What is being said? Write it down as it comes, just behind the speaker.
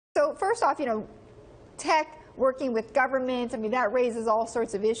So first off, tech working with government, I mean, that raises all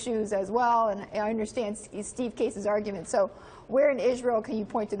sorts of issues as well, and I understand Steve Case's argument. So where in Israel can you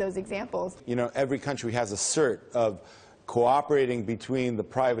point to those examples? Every country has a cert of cooperating between the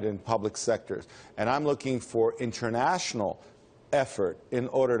private and public sectors, and I'm looking for international effort in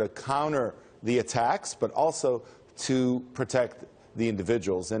order to counter the attacks, but also to protect the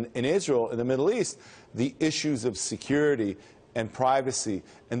individuals. And in Israel, in the Middle East, the issues of security and privacy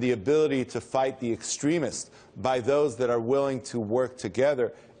and the ability to fight the extremists by those that are willing to work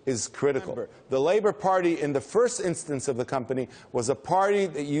together is critical. The Labour Party, in the first instance of the company, was a party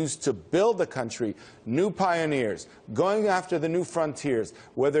that used to build the country, new pioneers, going after the new frontiers,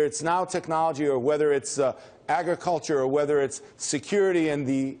 whether it's now technology or whether it's agriculture or whether it's security and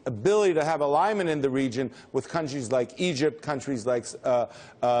the ability to have alignment in the region with countries like Egypt, countries like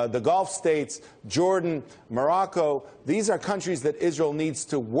the Gulf states, Jordan, Morocco. These are countries that Israel needs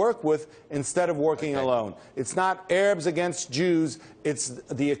to work with instead of working alone. It's not Arabs against Jews, it's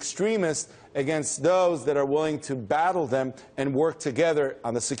the extremists against those that are willing to battle them and work together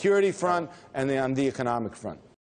on the security front and on the economic front.